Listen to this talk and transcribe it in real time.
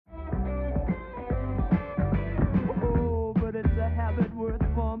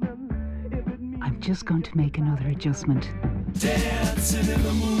just going to make another adjustment. Dancing in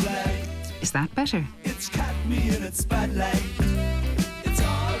the moonlight. Is that better? It's caught me in its spotlight. It's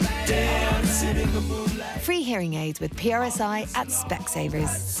alright. Dancing in the moonlight. Free hearing aids with PRSI at Specsavers.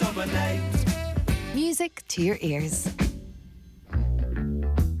 Summer night. Music to your ears.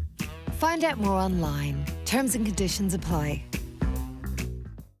 Find out more online. Terms and conditions apply.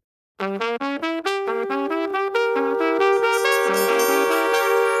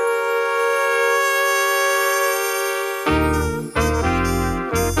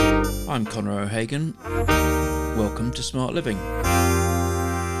 I'm Conor O'Hagan. Welcome to Smart Living.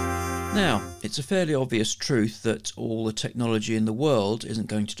 Now, it's a fairly obvious truth that all the technology in the world isn't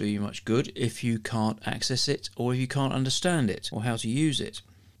going to do you much good if you can't access it or if you can't understand it or how to use it.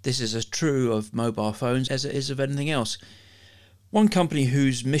 This is as true of mobile phones as it is of anything else. One company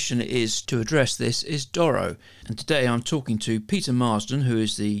whose mission it is to address this is Doro, and today I'm talking to Peter Marsden, who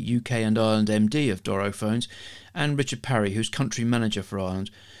is the UK and Ireland MD of Doro Phones, and Richard Parry, who's Country Manager for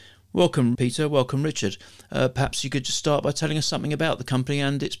Ireland. Welcome, Peter. Welcome, Richard. Perhaps you could just start by telling us something about the company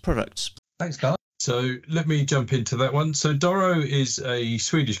and its products. Thanks, Carl. So let me jump into that one. So Doro is a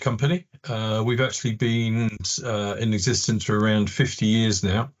Swedish company. We've actually been in existence for around 50 years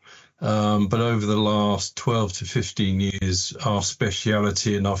now. But over the last 12 to 15 years, our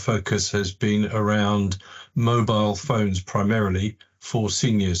speciality and our focus has been around mobile phones primarily for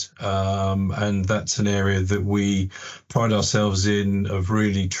seniors. And that's an area that we pride ourselves in, of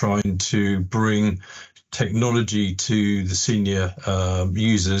really trying to bring technology to the senior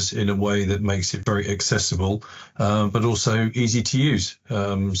users in a way that makes it very accessible, but also easy to use.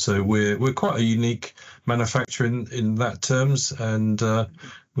 So we're quite a unique manufacturer in that terms, and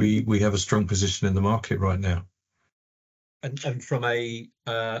we have a strong position in the market right now. And from a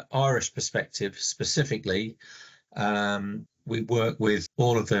Irish perspective specifically, we work with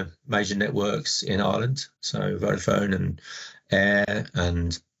all of the major networks in Ireland, so Vodafone and Air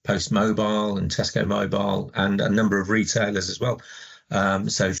and Post Mobile and Tesco Mobile, and a number of retailers as well.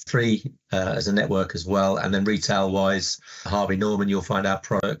 So three as a network as well. And then retail-wise, Harvey Norman, you'll find our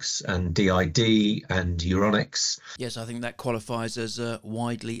products, and DID and Euronics. Yes, I think that qualifies as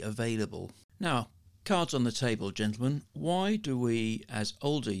widely available. Now, cards on the table, gentlemen. Why do we, as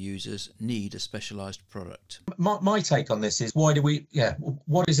older users, need a specialised product? My take on this is, what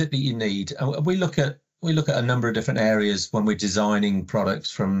is it that you need? We look at a number of different areas when we're designing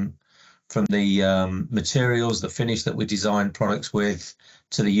products, from the materials, the finish that we design products with,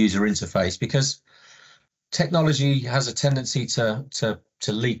 to the user interface, because technology has a tendency to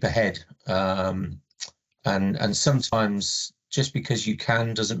leap ahead, and sometimes just because you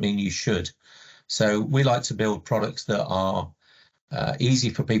can doesn't mean you should. So we like to build products that are easy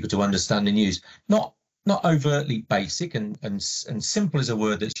for people to understand and use. Not overtly basic, and simple is a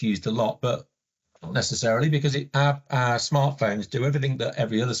word that's used a lot, but not necessarily, because our smartphones do everything that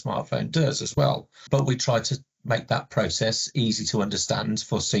every other smartphone does as well. But we try to make that process easy to understand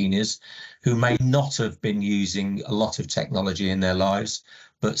for seniors who may not have been using a lot of technology in their lives,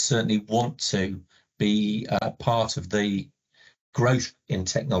 but certainly want to be part of the growth in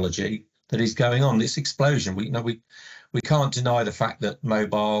technology that is going on, this explosion. We can't deny the fact that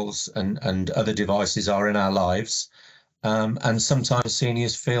mobiles and other devices are in our lives, and sometimes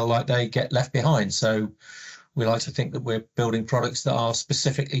seniors feel like they get left behind. So we like to think that we're building products that are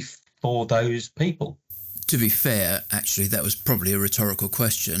specifically for those people. To be fair, actually, that was probably a rhetorical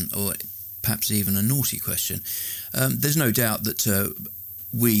question, or perhaps even a naughty question. There's no doubt that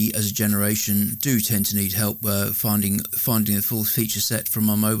we as a generation do tend to need help finding the full feature set from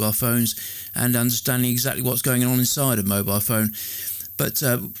our mobile phones and understanding exactly what's going on inside a mobile phone. But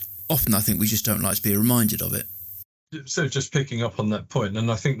often I think we just don't like to be reminded of it. So just picking up on that point, and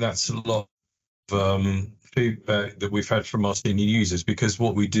I think that's a lot of feedback that we've had from our senior users, because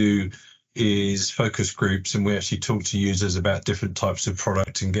what we do is focus groups, and we actually talk to users about different types of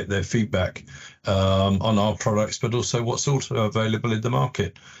product and get their feedback on our products, but also what's also available in the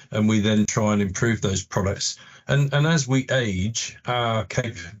market. And we then try and improve those products. And as we age, our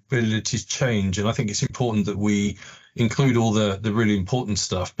capabilities change. And I think it's important that we include all the really important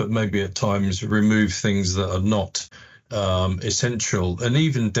stuff, but maybe at times remove things that are not essential, and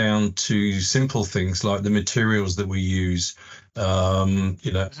even down to simple things like the materials that we use.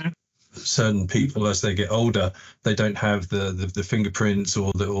 Certain people, as they get older, they don't have the fingerprints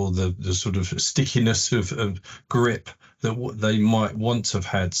or the sort of stickiness of grip that they might once have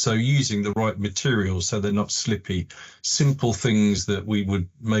had. So using the right materials so they're not slippy, simple things that we would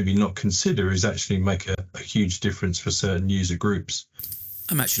maybe not consider is actually make a huge difference for certain user groups.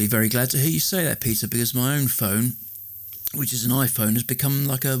 I'm actually very glad to hear you say that, Peter, because my own phone, which is an iPhone, has become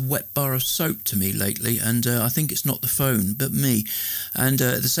like a wet bar of soap to me lately, and I think it's not the phone, but me. And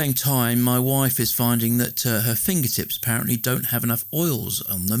at the same time, my wife is finding that her fingertips apparently don't have enough oils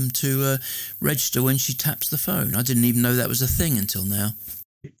on them to register when she taps the phone. I didn't even know that was a thing until now.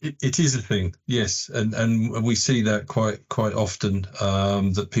 It is a thing, yes, and we see that quite often,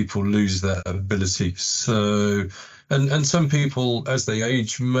 that people lose that ability. So, and some people, as they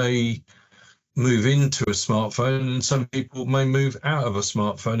age, may move into a smartphone, and some people may move out of a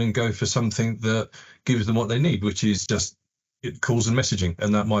smartphone and go for something that gives them what they need, which is just calls and messaging,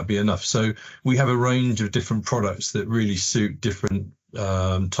 and that might be enough. So we have a range of different products that really suit different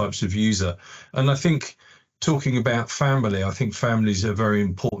types of user. And I think, talking about family, I think family is a very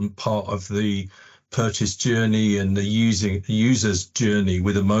important part of the purchase journey and the user's journey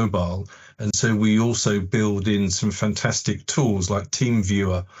with a mobile. And so we also build in some fantastic tools like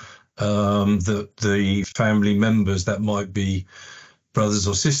TeamViewer, that the family members, that might be brothers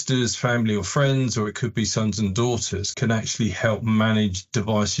or sisters, family or friends, or it could be sons and daughters, can actually help manage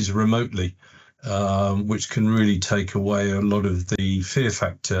devices remotely, which can really take away a lot of the fear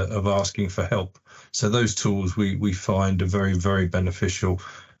factor of asking for help. So those tools we find are very, very beneficial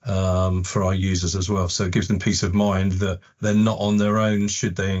for our users as well. So it gives them peace of mind that they're not on their own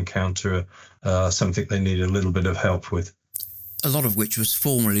should they encounter something they need a little bit of help with. A lot of which was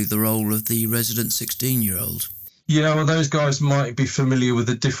formerly the role of the resident 16-year-old. Yeah, well, those guys might be familiar with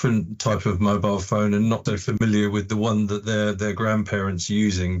a different type of mobile phone and not so familiar with the one that their grandparents are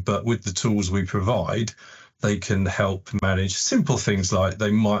using. But with the tools we provide, they can help manage simple things like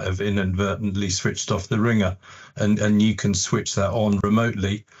they might have inadvertently switched off the ringer, and you can switch that on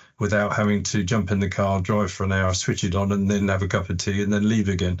remotely without having to jump in the car, drive for an hour, switch it on, and then have a cup of tea and then leave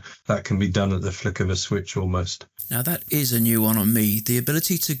again. That can be done at the flick of a switch almost. Now that is a new one on me, the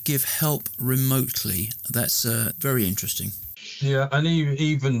ability to give help remotely. That's very interesting. Yeah, and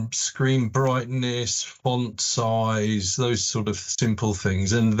even screen brightness, font size, those sort of simple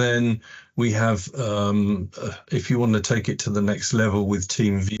things. And then we have, if you want to take it to the next level with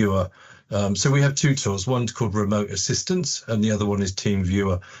TeamViewer, so we have two tools. One's called Remote Assistance, and the other one is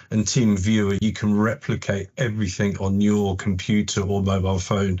TeamViewer. And TeamViewer, you can replicate everything on your computer or mobile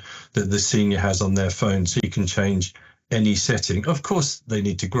phone that the senior has on their phone. So you can change any setting. Of course, they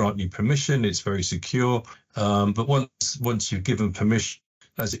need to grant you permission. It's very secure. But once you've given permission,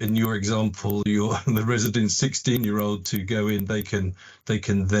 as in your example, you're the resident 16-year-old to go in, they can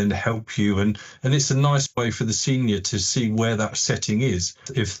then help you. And it's a nice way for the senior to see where that setting is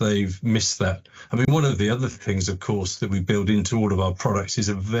if they've missed that. I mean, one of the other things, of course, that we build into all of our products is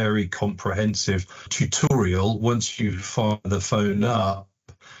a very comprehensive tutorial. Once you fire the phone up,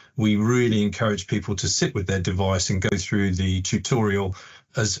 we really encourage people to sit with their device and go through the tutorial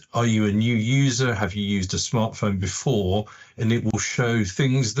as, are you a new user? Have you used a smartphone before? And it will show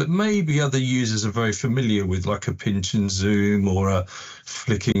things that maybe other users are very familiar with, like a pinch and zoom or a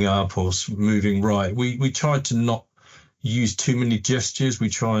flicking up or moving right. We try to not use too many gestures. We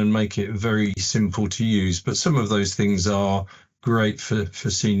try and make it very simple to use. But some of those things are great for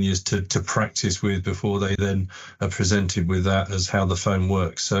seniors to practice with before they then are presented with that as how the phone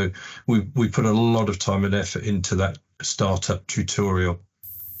works. So we put a lot of time and effort into that startup tutorial.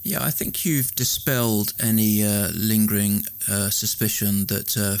 Yeah, I think you've dispelled any lingering suspicion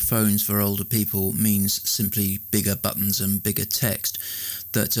that phones for older people means simply bigger buttons and bigger text,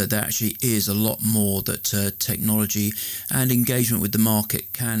 that there actually is a lot more that technology and engagement with the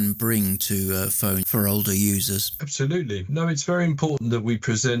market can bring to phone for older users. Absolutely. No, it's very important that we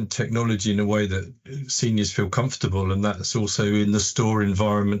present technology in a way that seniors feel comfortable, and that's also in the store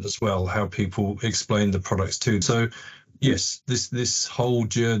environment as well, how people explain the products too. So yes, this whole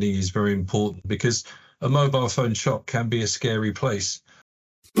journey is very important because a mobile phone shop can be a scary place.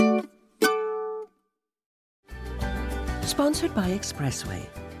 Sponsored by Expressway.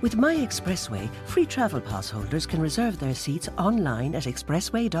 With My Expressway, free travel pass holders can reserve their seats online at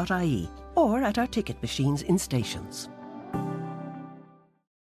expressway.ie or at our ticket machines in stations.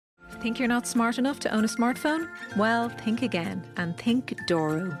 Think you're not smart enough to own a smartphone? Well, think again and think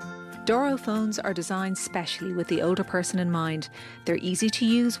Doro. Doro phones are designed specially with the older person in mind. They're easy to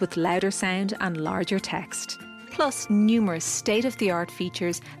use with louder sound and larger text. Plus numerous state-of-the-art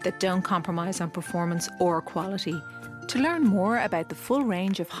features that don't compromise on performance or quality. To learn more about the full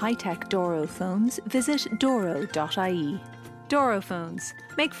range of high-tech Doro phones, visit doro.ie. Doro phones.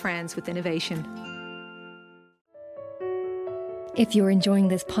 Make friends with innovation. If you're enjoying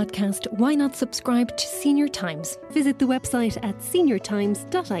this podcast, why not subscribe to Senior Times? Visit the website at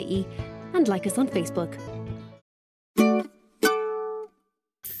seniortimes.ie and like us on Facebook.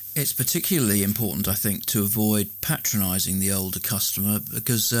 It's particularly important, I think, to avoid patronising the older customer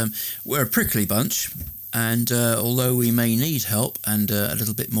because we're a prickly bunch, and although we may need help and a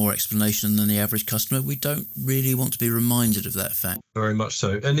little bit more explanation than the average customer, we don't really want to be reminded of that fact. Very much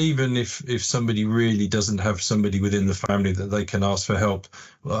so. And even if somebody really doesn't have somebody within the family that they can ask for help,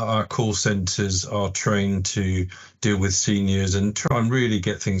 our call centres are trained to deal with seniors and try and really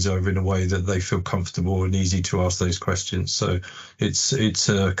get things over in a way that they feel comfortable and easy to ask those questions. So it's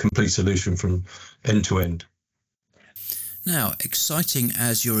a complete solution from end to end. Now, exciting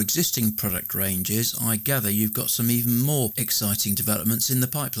as your existing product range is, I gather you've got some even more exciting developments in the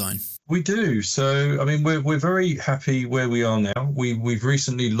pipeline. We do. So, I mean, we're very happy where we are now. We've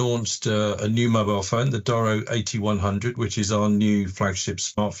recently launched a new mobile phone, the Doro 8100, which is our new flagship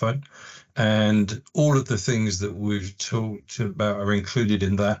smartphone. And all of the things that we've talked about are included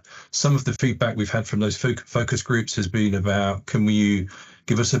in that. Some of the feedback we've had from those focus groups has been about, can you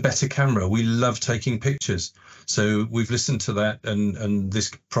give us a better camera? We love taking pictures. So we've listened to that, and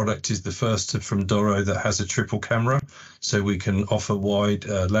this product is the first from Doro that has a triple camera. So we can offer wide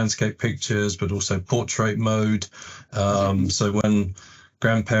landscape pictures, but also portrait mode. So when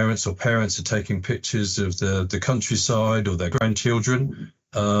grandparents or parents are taking pictures of the countryside or their grandchildren,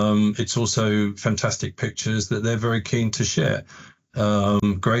 it's also fantastic pictures that they're very keen to share.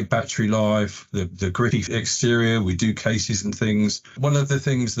 Great battery life, the gritty exterior, we do cases and things. One of the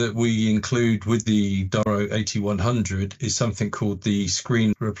things that we include with the Doro 8100 is something called the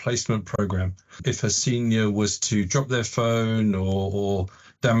screen replacement program. If a senior was to drop their phone or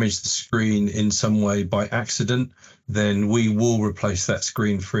damage the screen in some way by accident, then we will replace that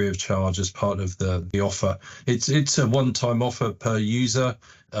screen free of charge as part of the offer. It's a one-time offer per user,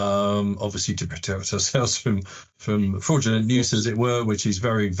 obviously to protect ourselves from fraudulent use, as it were, which is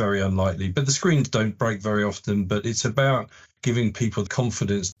very, very unlikely. But the screens don't break very often, but it's about giving people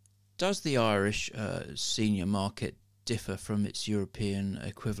confidence. Does the Irish senior market differ from its European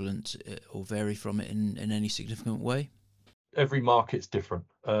equivalent or vary from it in any significant way? Every market's different,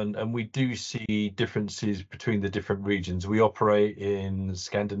 and we do see differences between the different regions. We operate in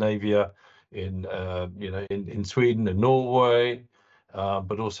Scandinavia, in Sweden and Norway,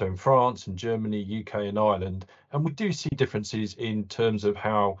 but also in France and Germany, UK and Ireland. And we do see differences in terms of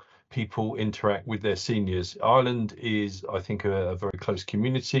how people interact with their seniors. Ireland is, I think, a very close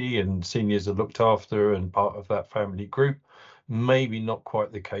community, and seniors are looked after and part of that family group. Maybe not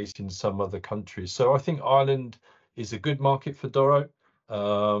quite the case in some other countries. So I think Ireland is a good market for Doro.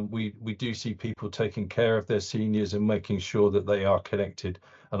 We do see people taking care of their seniors and making sure that they are connected,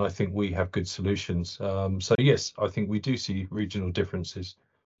 and I think we have good solutions. So yes, I think we do see regional differences.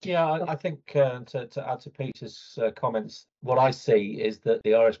 Yeah, I think to add to Peter's comments, what I see is that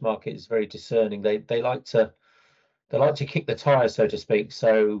the Irish market is very discerning. They like to kick the tires, so to speak.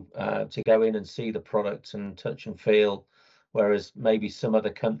 So to go in and see the product and touch and feel. Whereas maybe some other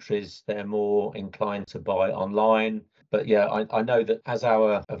countries, they're more inclined to buy online. But yeah, I know that as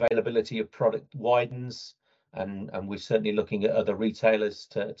our availability of product widens, and we're certainly looking at other retailers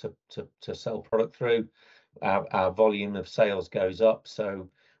to sell product through, our volume of sales goes up. So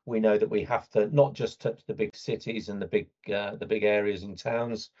we know that we have to not just touch the big cities and the big areas and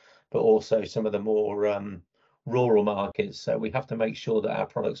towns, but also some of the more rural markets. So we have to make sure that our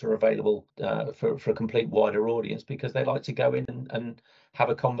products are available for a complete wider audience, because they like to go in and have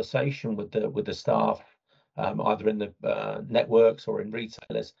a conversation with the staff, either in the networks or in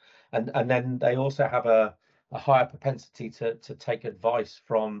retailers, and then they also have a higher propensity to take advice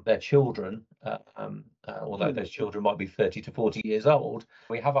from their children, although those children might be 30 to 40 years old.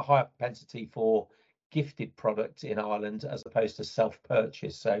 We have a higher propensity for gifted product in Ireland as opposed to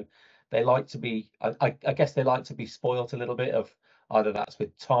self-purchase. So they like to be, I guess they like to be spoilt a little bit of either that's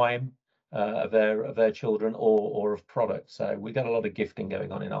with time of their children or of product. So we got a lot of gifting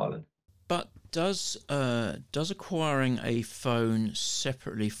going on in Ireland. But does acquiring a phone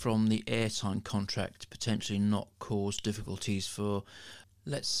separately from the airtime contract potentially not cause difficulties for,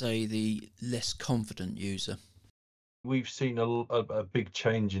 let's say, the less confident user? We've seen a big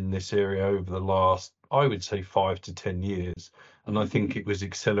change in this area over the last, I would say, 5 to 10 years. And I think it was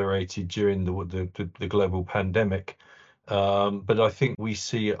accelerated during the global pandemic. But I think we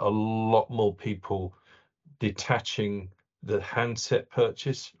see a lot more people detaching the handset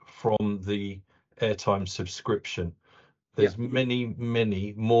purchase from the airtime subscription. There's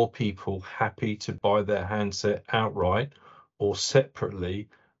many more people happy to buy their handset outright or separately,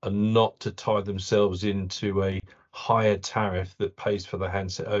 and not to tie themselves into a higher tariff that pays for the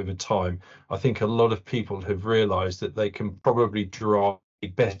handset over time. I think a lot of people have realized that they can probably draw a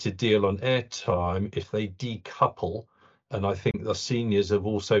better deal on airtime if they decouple And I think the seniors have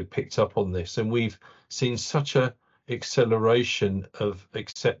also picked up on this, and we've seen such a acceleration of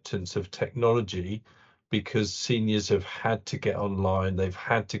acceptance of technology because seniors have had to get online, they've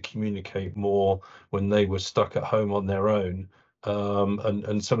had to communicate more when they were stuck at home on their own.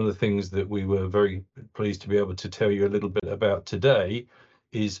 And some of the things that we were very pleased to be able to tell you a little bit about today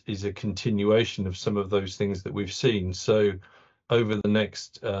is a continuation of some of those things that we've seen. So over the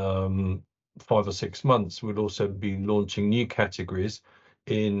next 5 or 6 months, we'll also be launching new categories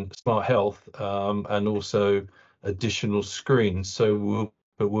in smart health, and also additional screens. So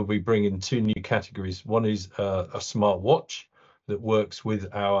we'll be bringing 2 new categories. One is a smart watch that works with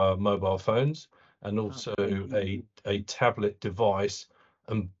our mobile phones, and also a tablet device,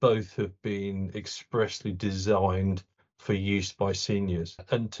 and both have been expressly designed for use by seniors.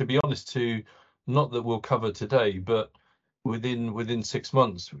 And to be honest, not that we'll cover today, but within 6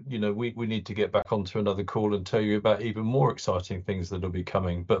 months, we need to get back onto another call and tell you about even more exciting things that will be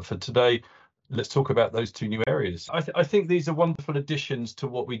coming. But for today, let's talk about those 2 new areas. I think these are wonderful additions to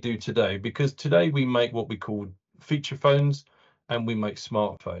what we do today, because today we make what we call feature phones and we make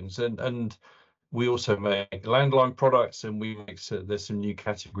smartphones, and we also make landline products, and there's some new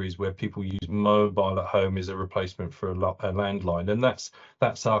categories where people use mobile at home as a replacement for a landline, and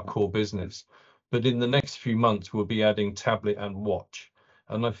that's our core business. But in the next few months, we'll be adding tablet and watch.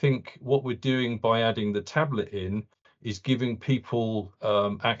 And I think what we're doing by adding the tablet in is giving people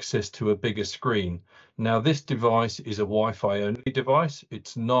access to a bigger screen. Now, this device is a Wi-Fi only device.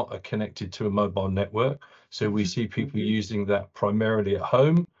 It's not connected to a mobile network. So we see people using that primarily at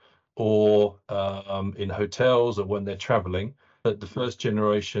home or in hotels or when they're traveling. But the first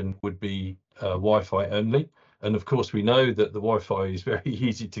generation would be Wi-Fi only. And of course, we know that the Wi-Fi is very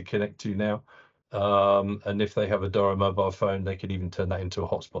easy to connect to now. And if they have a Doro mobile phone, they can even turn that into a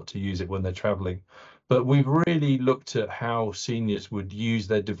hotspot to use it when they're traveling. But we've really looked at how seniors would use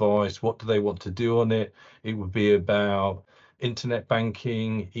their device. What do they want to do on it? It would be about internet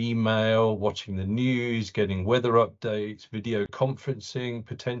banking, email, watching the news, getting weather updates, video conferencing,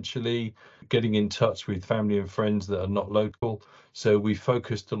 potentially getting in touch with family and friends that are not local. So we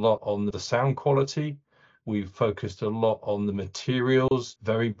focused a lot on the sound quality. We've focused a lot on the materials,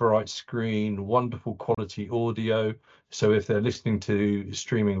 very bright screen, wonderful quality audio. So if they're listening to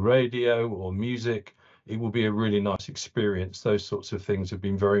streaming radio or music, it will be a really nice experience. Those sorts of things have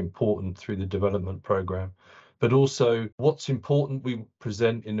been very important through the development program. But also what's important, we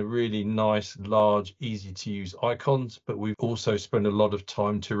present in a really nice, large, easy to use icons, but we've also spent a lot of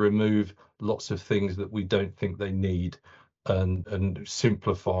time to remove lots of things that we don't think they need and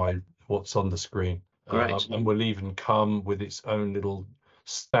simplify what's on the screen. And will even come with its own little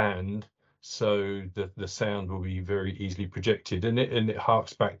stand so that the sound will be very easily projected. And it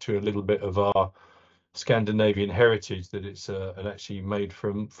harks back to a little bit of our Scandinavian heritage, that it's actually made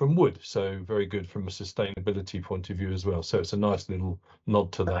from wood, so very good from a sustainability point of view as well. So it's a nice little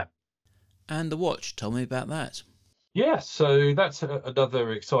nod to that. And the watch, tell me about that. Yeah, so that's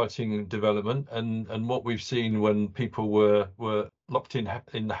another exciting development, and what we've seen when people were locked in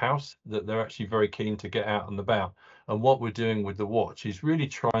the house, that they're actually very keen to get out and about. And what we're doing with the watch is really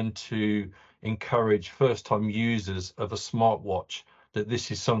trying to encourage first-time users of a smartwatch that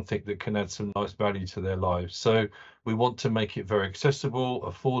this is something that can add some nice value to their lives. So we want to make it very accessible,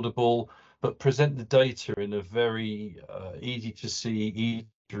 affordable, but present the data in a very easy to see, easy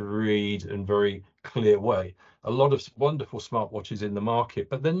to read, and very clear way. A lot of wonderful smartwatches in the market,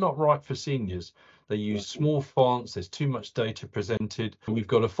 but they're not right for seniors. They use small fonts, there's too much data presented. We've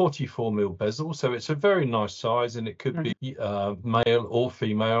got a 44mm bezel, so it's a very nice size, and it could be male or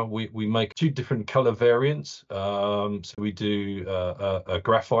female. We make 2 different color variants. So we do a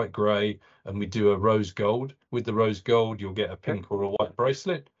graphite gray and we do a rose gold. With the rose gold, you'll get a pink or a white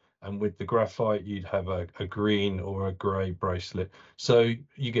bracelet. And with the graphite, you'd have a green or a grey bracelet. So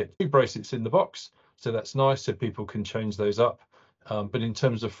you get 2 bracelets in the box. So that's nice, so people can change those up. But in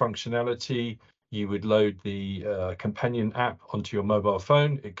terms of functionality, you would load the companion app onto your mobile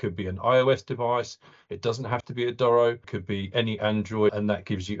phone. It could be an iOS device. It doesn't have to be a Doro. It could be any Android, and that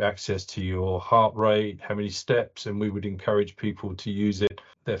gives you access to your heart rate, how many steps, and we would encourage people to use it.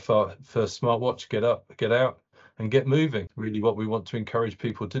 Their first smartwatch, get up, get out, and get moving. Really what we want to encourage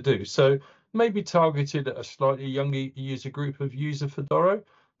people to do. So maybe targeted at a slightly younger user group of user for Doro,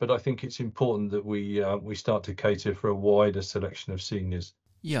 but I think it's important that we start to cater for a wider selection of seniors.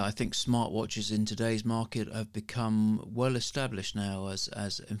 Yeah, I think smartwatches in today's market have become well established now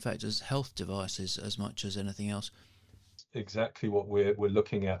as in fact as health devices as much as anything else. exactly what we're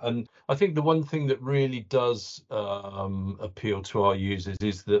looking at. And I think the one thing that really does appeal to our users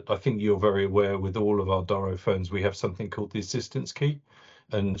is that I think you're very aware with all of our Doro phones, we have something called the assistance key.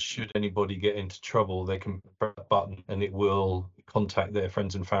 And should anybody get into trouble, they can press a button and it will contact their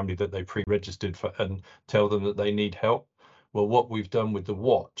friends and family that they pre-registered for and tell them that they need help. Well, what we've done with the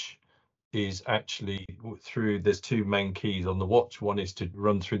watch is actually there's two main keys on the watch. One is to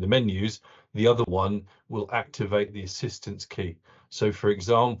run through the menus. The other one will activate the assistance key. So for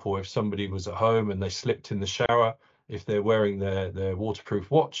example, if somebody was at home and they slipped in the shower, if they're wearing their waterproof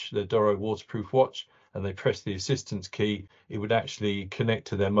watch, their Doro waterproof watch, and they press the assistance key, it would actually connect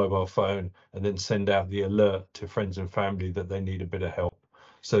to their mobile phone and then send out the alert to friends and family that they need a bit of help.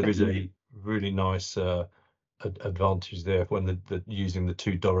 So there's a really nice advantage there when using the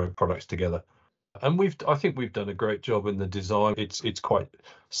two Doro products together. And I think we've done a great job in the design. It's quite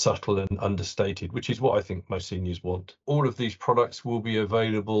subtle and understated, which is what I think most seniors want. All of these products will be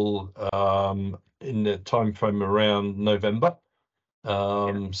available in the time frame around November.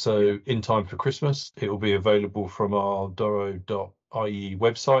 So in time for Christmas, it will be available from our Doro.ie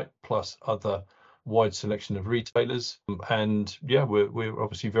website, plus other wide selection of retailers. And yeah, we're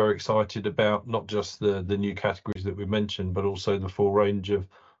obviously very excited about not just the new categories that we mentioned, but also the full range of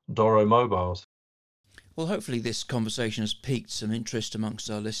Doro mobiles. Well, hopefully this conversation has piqued some interest amongst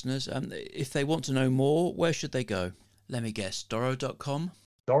our listeners. If they want to know more, where should they go? Let me guess, Doro.com?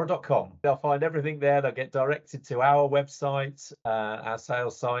 Doro.com. They'll find everything there. They'll get directed to our website, our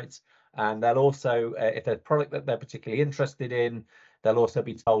sales site, and they'll also, if there's a product that they're particularly interested in, they'll also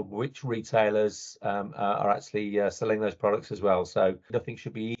be told which retailers are actually selling those products as well. So nothing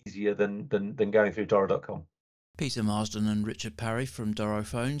should be easier than going through Doro.com. Peter Marsden and Richard Parry from Doro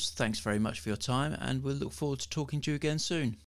Phones, thanks very much for your time, and we'll look forward to talking to you again soon.